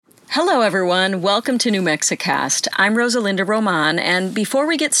Hello, everyone. Welcome to New Mexicast. I'm Rosalinda Roman, and before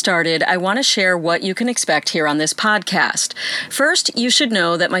we get started, I want to share what you can expect here on this podcast. First, you should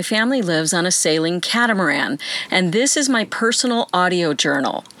know that my family lives on a sailing catamaran, and this is my personal audio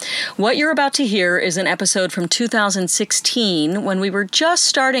journal. What you're about to hear is an episode from 2016 when we were just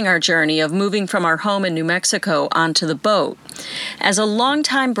starting our journey of moving from our home in New Mexico onto the boat. As a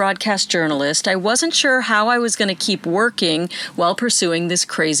longtime broadcast journalist, I wasn't sure how I was going to keep working while pursuing this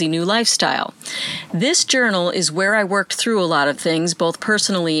crazy new lifestyle. This journal is where I worked through a lot of things, both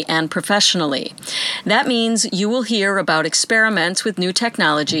personally and professionally. That means you will hear about experiments with new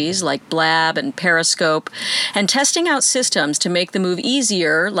technologies like Blab and Periscope, and testing out systems to make the move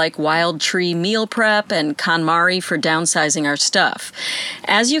easier like Wild Tree meal prep and KonMari for downsizing our stuff.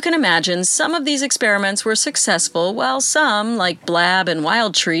 As you can imagine, some of these experiments were successful, while some, like Blab and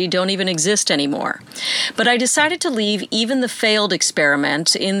Wild Tree, don't even exist anymore. But I decided to leave even the failed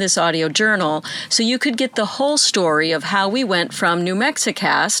experiment in this audio journal so you could get the whole story of how we went from New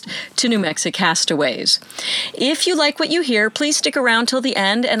Mexicast to New Mexicastaways. If you like what you hear, please stick around till the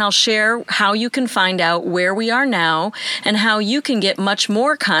end and I'll share how you can find out where we are now and how you can get much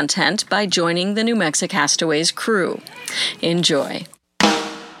more content by joining the New Mexicastaways crew. Enjoy.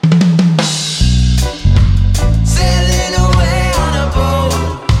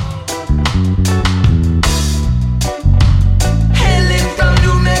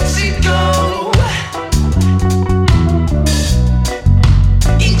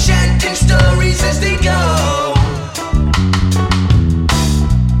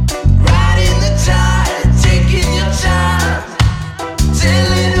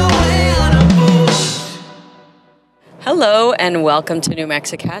 Hello and welcome to New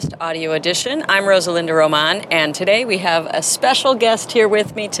Mexicast Audio Edition. I'm Rosalinda Roman, and today we have a special guest here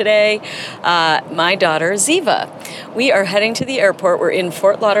with me today, my daughter Ziva. We are heading to the airport. We're in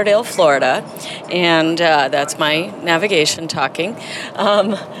Fort Lauderdale, Florida, and that's my navigation talking.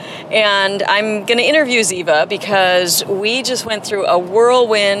 And I'm going to interview Ziva because we just went through a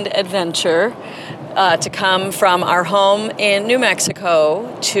whirlwind adventure to come from our home in New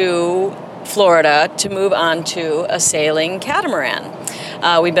Mexico to Florida to move on to a sailing catamaran.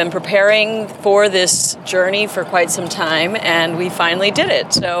 We've been preparing for this journey for quite some time, and we finally did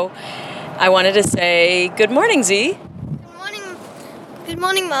it. So I wanted to say good morning, Z. Good morning. Good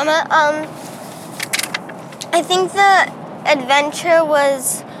morning, Mama. I think the adventure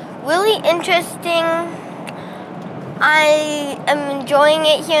was really interesting. I am enjoying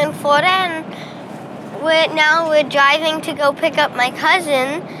it here in Florida, and we're driving to go pick up my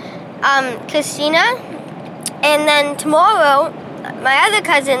cousin, Christina, and then tomorrow my other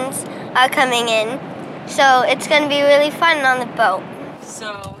cousins are coming in, so it's going to be really fun on the boat.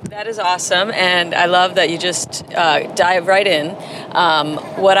 So that is awesome, and I love that you just dive right in.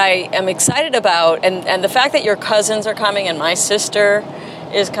 What I am excited about, and the fact that your cousins are coming and my sister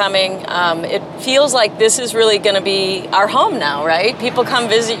is coming, it feels like this is really going to be our home now, right? People come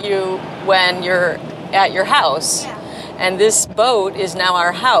visit you when you're at your house. Yeah. And this boat is now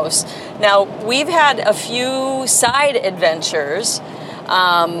our house. Now, we've had a few side adventures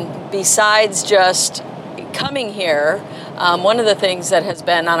besides just coming here. One of the things that has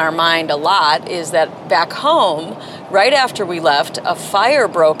been on our mind a lot is that back home, right after we left, a fire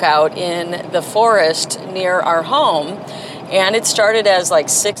broke out in the forest near our home. And it started as like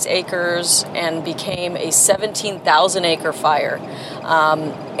 6 acres and became a 17,000 acre fire.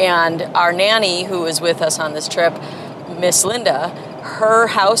 And our nanny, who was with us on this trip, Miss Linda, her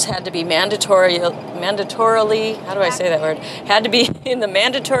house had to be mandatorily, how do I say that word? Had to be in the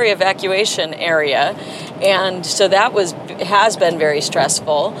mandatory evacuation area, and so that has been very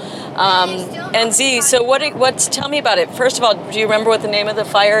stressful. And Z, so tell me about it. First of all, do you remember what the name of the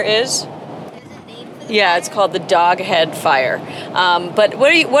fire is? Yeah, it's called the Doghead Fire. But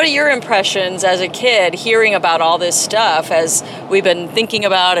what are your impressions as a kid hearing about all this stuff as we've been thinking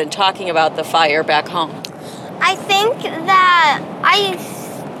about and talking about the fire back home? I think that I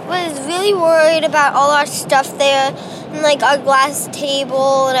was really worried about all our stuff there, and like our glass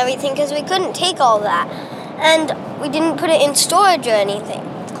table and everything, because we couldn't take all that, and we didn't put it in storage or anything.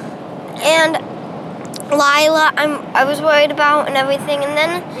 And Lila, I was worried about and everything, and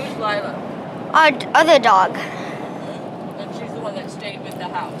then Who's Lila? our other dog. And she's the one that stayed with the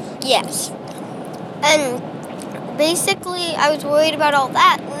house. Yes. And basically, I was worried about all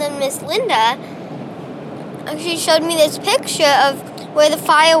that, and then Miss Linda, she showed me this picture of where the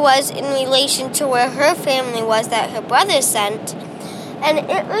fire was in relation to where her family was that her brother sent. And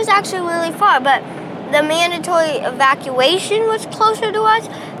it was actually really far, but the mandatory evacuation was closer to us,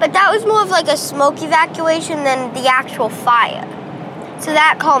 but that was more of like a smoke evacuation than the actual fire. So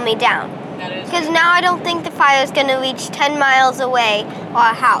that calmed me down. That is Because now I don't think the fire is going to reach 10 miles away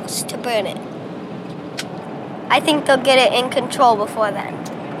our house to burn it. I think they'll get it in control before then.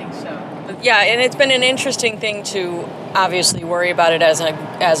 I think so. Yeah, and it's been an interesting thing to obviously worry about it as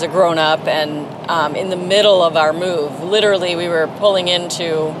a grown-up, and in the middle of our move, literally we were pulling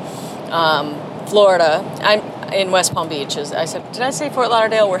into Florida. I'm in West Palm Beach. I said, did I say Fort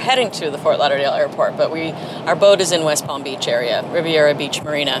Lauderdale? We're heading to the Fort Lauderdale airport, but our boat is in West Palm Beach area, Riviera Beach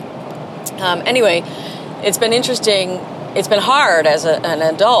Marina. Anyway, it's been interesting. It's been hard as an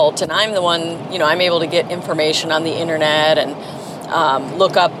adult, and I'm the one, I'm able to get information on the internet and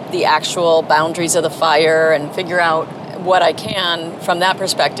look up the actual boundaries of the fire and figure out what I can from that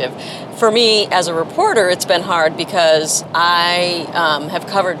perspective. For me, as a reporter, it's been hard because I have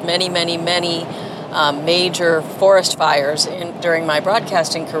covered many, many, many major forest fires during my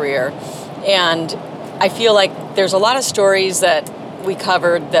broadcasting career, and I feel like there's a lot of stories that we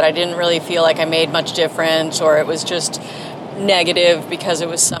covered that I didn't really feel like I made much difference, or it was just negative because it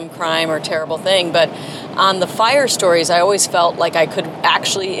was some crime or terrible thing. But on the fire stories, I always felt like I could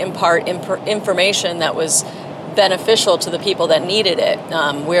actually impart information that was beneficial to the people that needed it.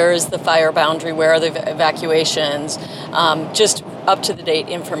 Where is the fire boundary? Where are the evacuations? Just up-to-the-date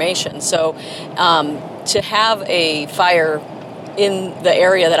information. So to have a fire in the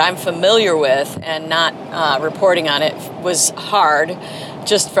area that I'm familiar with and not reporting on it was hard,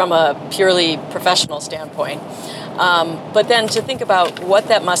 just from a purely professional standpoint. But then to think about what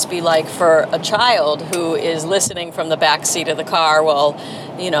that must be like for a child who is listening from the back seat of the car while,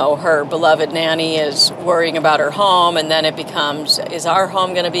 her beloved nanny is worrying about her home, and then it becomes, is our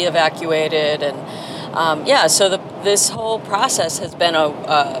home going to be evacuated? And so this whole process has been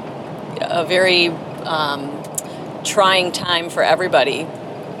a very trying time for everybody.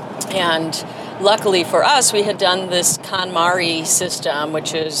 And luckily for us, we had done this KonMari system,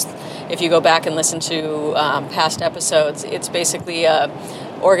 which is, if you go back and listen to past episodes, it's basically a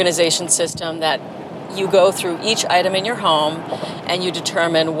organization system that you go through each item in your home and you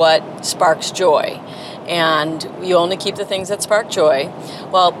determine what sparks joy. And you only keep the things that spark joy.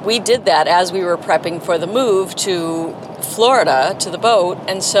 Well, we did that as we were prepping for the move to Florida, to the boat.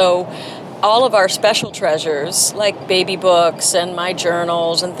 And so all of our special treasures, like baby books and my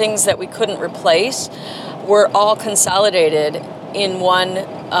journals and things that we couldn't replace, were all consolidated in one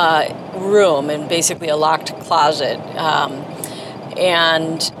room, in basically a locked closet.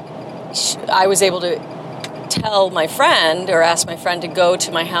 And I was able to tell my friend, or ask my friend, to go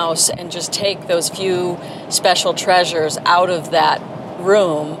to my house and just take those few special treasures out of that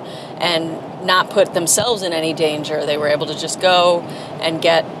room and not put themselves in any danger. They were able to just go and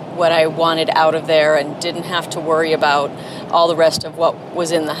get what I wanted out of there and didn't have to worry about all the rest of what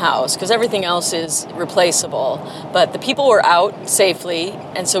was in the house, because everything else is replaceable. But the people were out safely,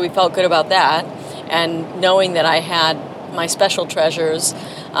 and so we felt good about that. And knowing that I had my special treasures,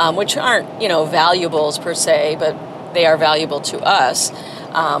 which aren't, valuables per se, but they are valuable to us,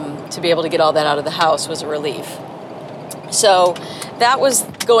 to be able to get all that out of the house was a relief. So that was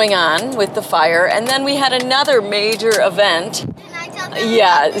going on with the fire. And then we had another major event.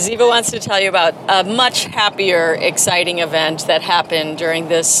 Yeah, Ziva wants to tell you about a much happier, exciting event that happened during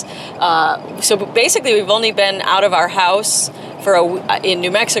this. So basically, we've only been out of our house in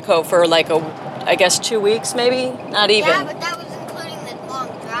New Mexico for 2 weeks, maybe? Not even. Yeah, but that was including the long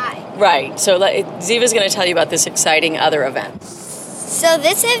drive. Right. So Ziva's going to tell you about this exciting other event. So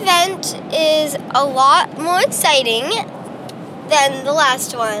this event is a lot more exciting than the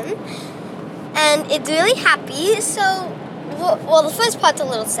last one. And it's really happy. So, well, the first part's a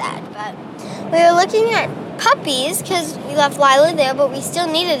little sad, but we were looking at puppies because we left Lila there, but we still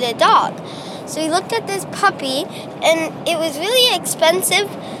needed a dog. So we looked at this puppy, and it was really expensive,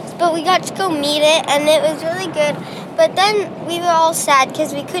 but we got to go meet it, and it was really good. But then we were all sad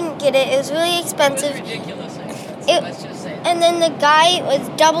because we couldn't get it. It was really expensive. It was ridiculous, let's just say. And then the guy was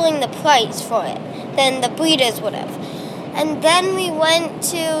doubling the price for it than the breeders would have. And then we went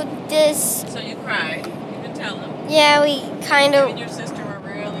to this... So you cried. You can tell him. Yeah, we kind of... You and your sister were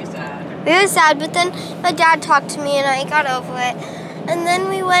really sad. We were sad, but then my dad talked to me and I got over it. And then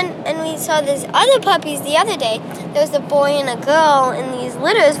we went and we saw these other puppies the other day. There was a boy and a girl in these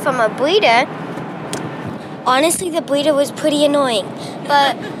litters from a breeder. Honestly, the breeder was pretty annoying.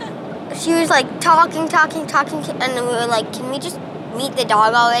 But she was talking, and we were like, can we just meet the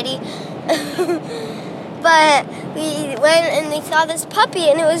dog already? But we went and we saw this puppy,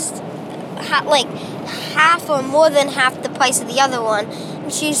 and it was half or more than half the price of the other one.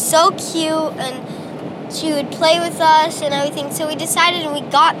 And she's so cute, and she would play with us and everything. So we decided and we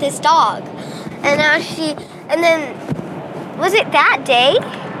got this dog. And now then Was it that day?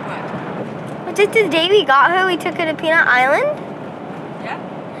 What? Was it the day we got her, we took her to Peanut Island? Yeah.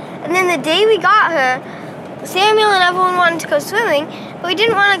 And then the day we got her, Samuel and everyone wanted to go swimming, but we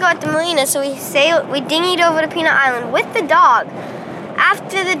didn't want to go at the marina, so we dinghied over to Peanut Island with the dog.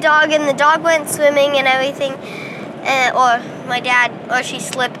 After the dog went swimming and everything, or she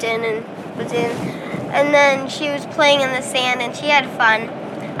slipped in and was in, and then she was playing in the sand and she had fun,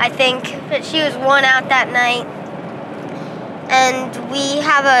 I think, but she was worn out that night. And we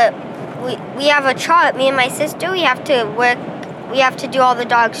have a chart, me and my sister, we have to do all the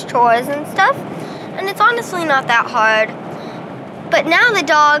dog's chores and stuff, and it's honestly not that hard. But now the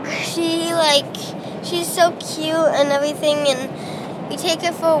dog, she's so cute and everything, and we take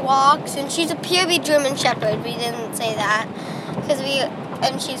her for walks, and she's a purely German Shepherd. We didn't say that,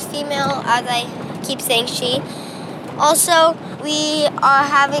 and she's female, as I keep saying she. Also, we are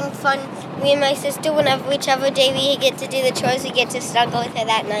having fun, me and my sister, whichever day we get to do the chores, we get to snuggle with her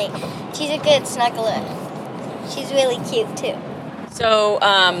that night. She's a good snuggler. She's really cute, too. So,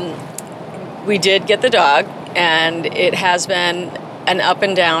 we did get the dog, and it has been an up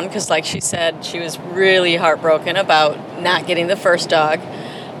and down, because like she said, she was really heartbroken about not getting the first dog,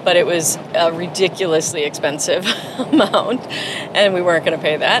 but it was a ridiculously expensive amount, and we weren't going to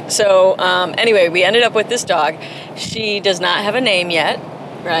pay that. So anyway, we ended up with this dog. She does not have a name yet,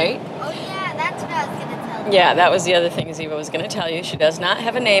 right? Oh yeah, that's what I was going to tell you. Yeah, that was the other thing Ziva was going to tell you. She does not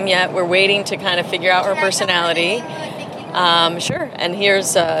have a name yet. We're waiting to kind of figure out her personality. Sure. And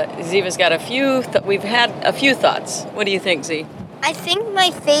here's Ziva's got a few. We've had a few thoughts. What do you think, Z? I think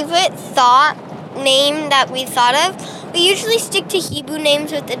my favorite name that we thought of, we usually stick to Hebrew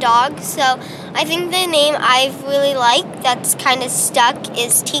names with the dog, so I think the name I've really liked that's kind of stuck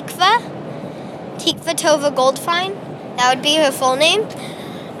is Tikva Tova Goldfein. That would be her full name.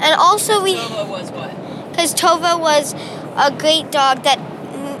 And also Tova was what? Because Tova was a great dog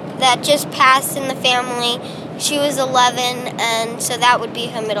that just passed in the family. She was 11, and so that would be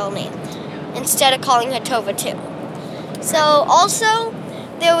her middle name, instead of calling her Tova too. So also,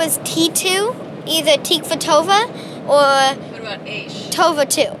 there was T2, either Tikva Tova or What about Aish? Tova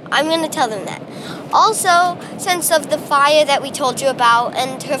 2. I'm going to tell them that. Also, since of the fire that we told you about,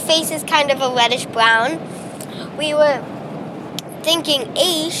 and her face is kind of a reddish brown, we were thinking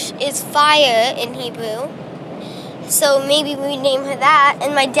Aish is fire in Hebrew. So maybe we name her that.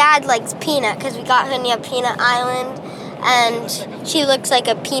 And my dad likes Peanut, because we got her near Peanut Island, and she looks like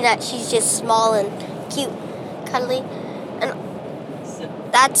a peanut. She's just small and cute, cuddly. And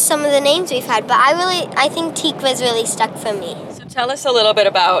that's some of the names we've had. But I think Tikva's really stuck for me. So tell us a little bit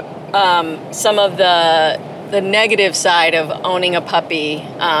about some of the negative side of owning a puppy.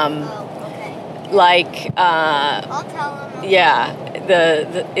 Okay. Like, I'll tell them. yeah,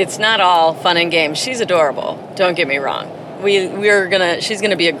 it's not all fun and games. She's adorable. Don't get me wrong. She's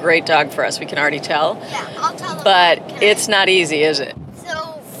gonna be a great dog for us. We can already tell. Yeah, I'll tell them. But it's not easy, is it?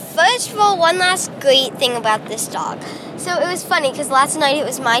 So, first of all, one last great thing about this dog. So it was funny because last night it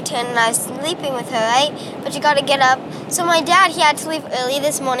was my turn and I was sleeping with her, right? But you gotta get up. So my dad, he had to leave early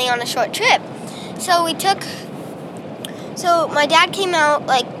this morning on a short trip. So my dad came out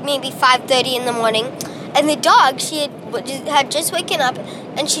like maybe 5:30 in the morning, and the dog, she had just waken up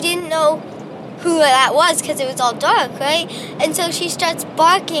and she didn't know who that was because it was all dark, right? And so she starts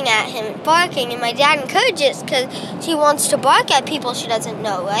barking at him, and my dad encourages because she wants to bark at people she doesn't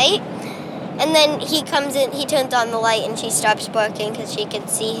know, right? And then he comes in, he turns on the light, and she stops barking because she could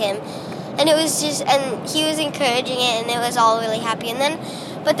see him. And it was just, and he was encouraging it, and it was all really happy. And then,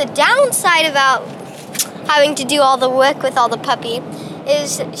 but the downside about having to do all the work with all the puppy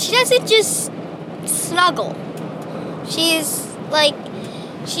is she doesn't just snuggle. She's like,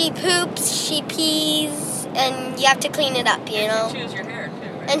 she poops, she pees, and you have to clean it up, you know? She chews your hair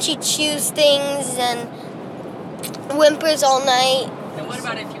too, right? And she chews things and whimpers all night. And what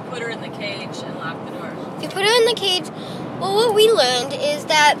about if you put her in the cage and lock the door? If you put her in the cage, well, what we learned is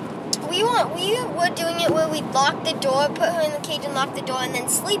that we were doing it where we lock the door, put her in the cage and lock the door, and then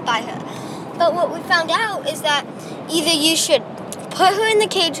sleep by her. But what we found out is that either you should put her in the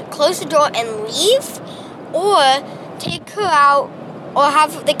cage, close the door, and leave, or take her out, or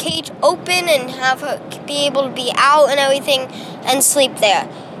have the cage open and have her be able to be out and everything and sleep there.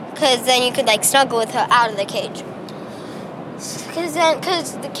 Because then you could like snuggle with her out of the cage. Because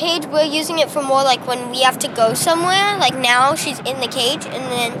the cage, we're using it for more like when we have to go somewhere. Like now she's in the cage, and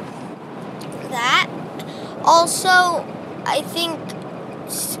then that. Also, I think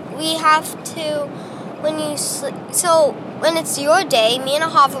we have to, when you sleep, so when it's your day, me and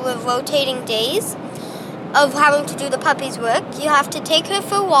Ahava were rotating days of having to do the puppy's work. You have to take her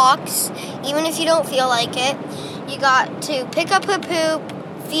for walks, even if you don't feel like it. you got to pick up her poop,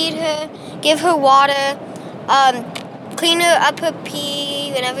 feed her, give her water, clean her up her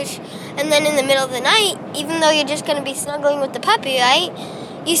pee and then in the middle of the night, even though you're just going to be snuggling with the puppy, right,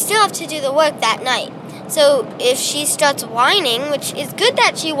 you still have to do the work that night. So if she starts whining, which is good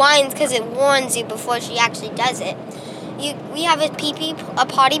that she whines because it warns you before she actually does it, we have a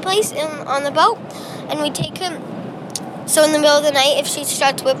potty place on the boat, and we take her. So in the middle of the night, if she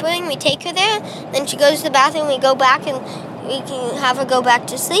starts whimpering, we take her there. Then she goes to the bathroom. We go back and we can have her go back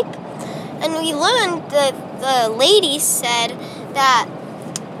to sleep. And we learned that the lady said that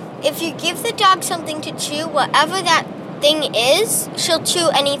if you give the dog something to chew, whatever that thing is, she'll chew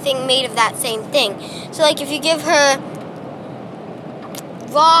anything made of that same thing. So like if you give her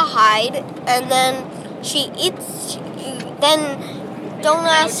rawhide and then she eats, then don't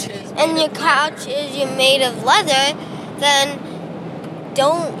ask, and your couch is made of leather, then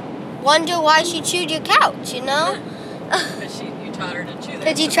don't wonder why she chewed your couch, you know? Because you taught her to chew that.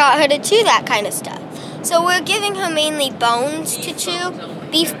 Because you taught her to chew that kind of stuff. So we're giving her mainly bones to chew,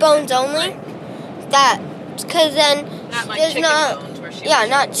 beef bones only. That, because then there's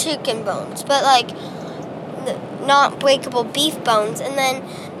not chicken bones, but like not breakable beef bones. And then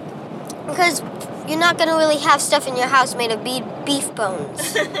because you're not gonna really have stuff in your house made of beef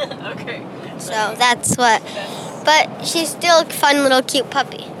bones. Okay. So that's what. But she's still a fun little cute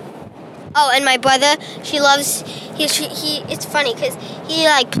puppy. Oh, and my brother, it's funny because he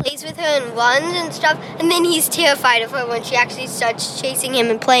like plays with her and runs and stuff, and then he's terrified of her when she actually starts chasing him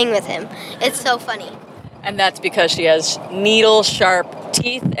and playing with him. It's so funny. And that's because she has needle-sharp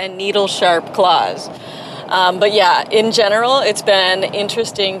teeth and needle-sharp claws. But yeah, in general, it's been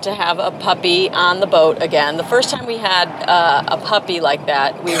interesting to have a puppy on the boat again. The first time we had a puppy like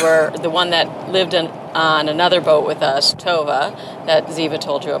that, we were the one that lived on another boat with us, Tova, that Ziva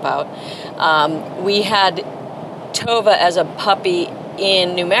told you about. We had Tova as a puppy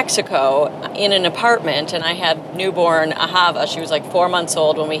in New Mexico in an apartment, and I had newborn Ahava. She was like 4 months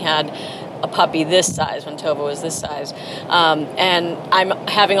old when we had a puppy this size, when Tova was this size. And I'm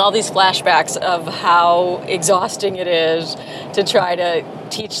having all these flashbacks of how exhausting it is to try to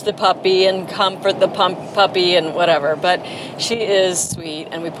teach the puppy and comfort the puppy and whatever. But she is sweet,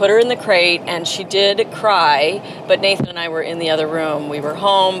 and we put her in the crate, and she did cry, but Nathan and I were in the other room. We were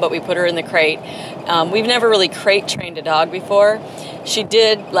home, but we put her in the crate. We've never really crate trained a dog before. She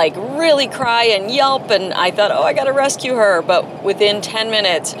did like really cry and yelp, and I thought, I gotta rescue her. But within 10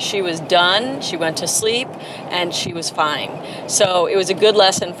 minutes, she was done. She went to sleep, and she was fine. So it was a good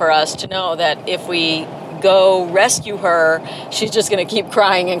lesson for us to know that if we go rescue her, she's just going to keep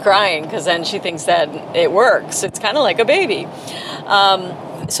crying and crying because then she thinks that it works. It's kind of like a baby.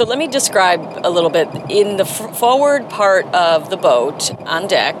 So let me describe a little bit. In the forward part of the boat on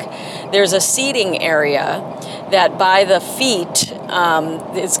deck, there's a seating area that by the feet,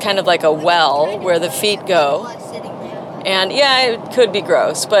 it's kind of like a well where the feet go. And yeah, it could be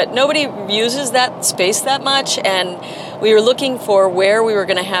gross, but nobody uses that space that much, and we were looking for where we were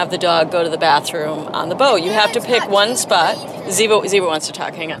going to have the dog go to the bathroom on the boat. You have to pick one spot. Ziva wants to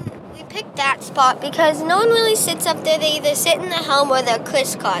talk. Hang on. We picked that spot because no one really sits up there. They either sit in the helm or they're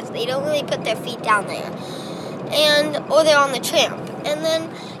crisscross. They don't really put their feet down there, or they're on the tramp. And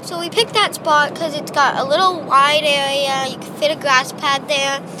then so we picked that spot because it's got a little wide area. You can fit a grass pad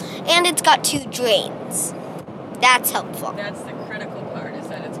there, and it's got 2 drains. That's helpful. That's the critical part, is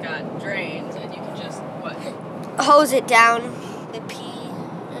that it's got drains and you can just, hose it down, the pee.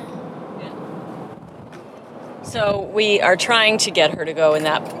 Yeah. So we are trying to get her to go in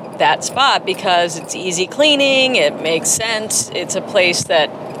that spot because it's easy cleaning, it makes sense, it's a place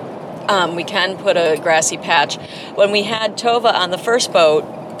that we can put a grassy patch. When we had Tova on the first boat,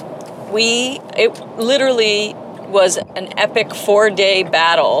 it literally was an epic 4-day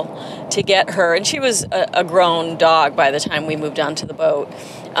battle to get her, and she was a grown dog by the time we moved onto the boat.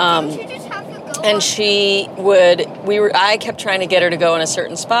 Didn't you just have to go And I kept trying to get her to go in a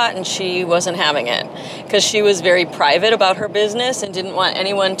certain spot, and she wasn't having it because she was very private about her business and didn't want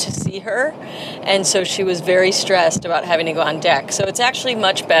anyone to see her. And so she was very stressed about having to go on deck. So it's actually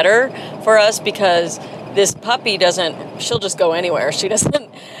much better for us because this puppy she'll just go anywhere. She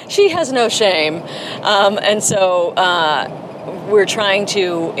has no shame. And so we're trying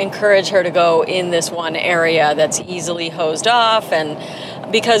to encourage her to go in this one area that's easily hosed off. And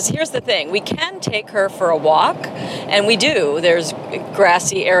because here's the thing, we can take her for a walk, and we do. There's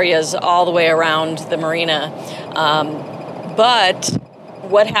grassy areas all the way around the marina. But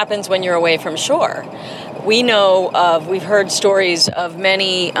what happens when you're away from shore? We've heard stories of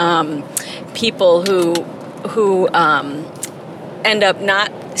many people who end up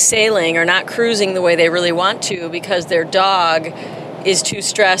not sailing or not cruising the way they really want to because their dog is too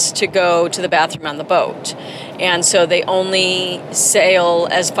stressed to go to the bathroom on the boat. And so they only sail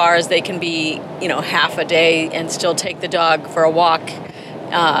as far as they can be, half a day and still take the dog for a walk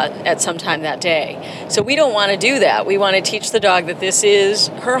at some time that day. So we don't want to do that. We want to teach the dog that this is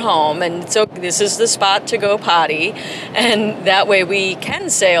her home and so this is the spot to go potty, and that way we can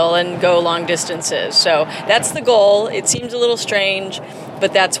sail and go long distances. So that's the goal. It seems a little strange,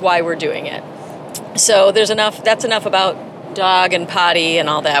 but that's why we're doing it. So that's enough about dog and potty and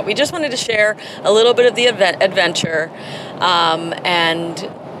all that. We just wanted to share a little bit of the adventure, and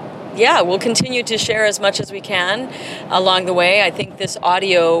we'll continue to share as much as we can along the way. I think this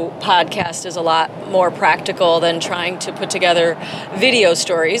audio podcast is a lot more practical than trying to put together video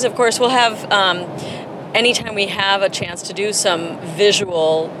stories. Of course, we'll have anytime we have a chance to do some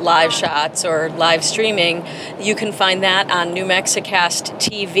visual live shots or live streaming, you can find that on New Mexicast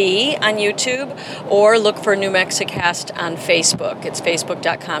TV on YouTube, or look for New Mexicast on Facebook. It's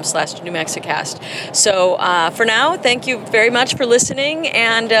facebook.com/New Mexicast. So for now, thank you very much for listening.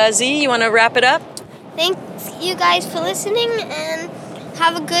 And Z, you want to wrap it up? Thanks you guys for listening, and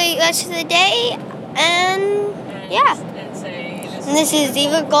have a great rest of the day. And this is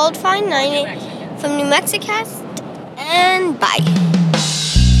Eva Goldfein, from New Mexicast, and bye.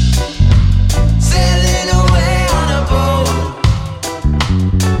 Sailing away on a boat,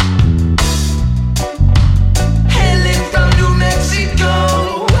 hailing from New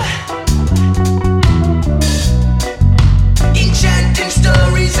Mexico, enchanting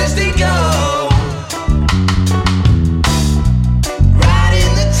stories as they go,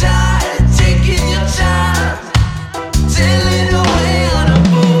 riding the tide, taking your time, sailing away on a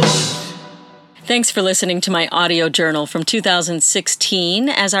boat. Thanks for listening to my audio journal from 2016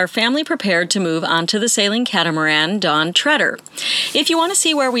 as our family prepared to move onto the sailing catamaran Dawn Treader. If you want to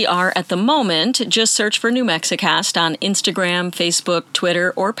see where we are at the moment, just search for New Mexicast on Instagram, Facebook,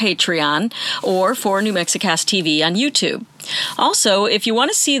 Twitter, or Patreon, or for New Mexicast TV on YouTube. Also, if you want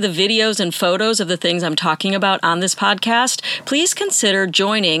to see the videos and photos of the things I'm talking about on this podcast, please consider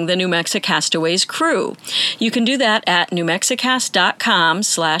joining the New Mexicastaways crew. You can do that at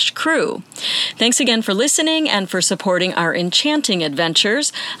newmexicast.com/crew. Thanks again for listening and for supporting our enchanting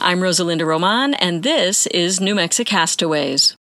adventures. I'm Rosalinda Roman, and this is New Mexicastaways.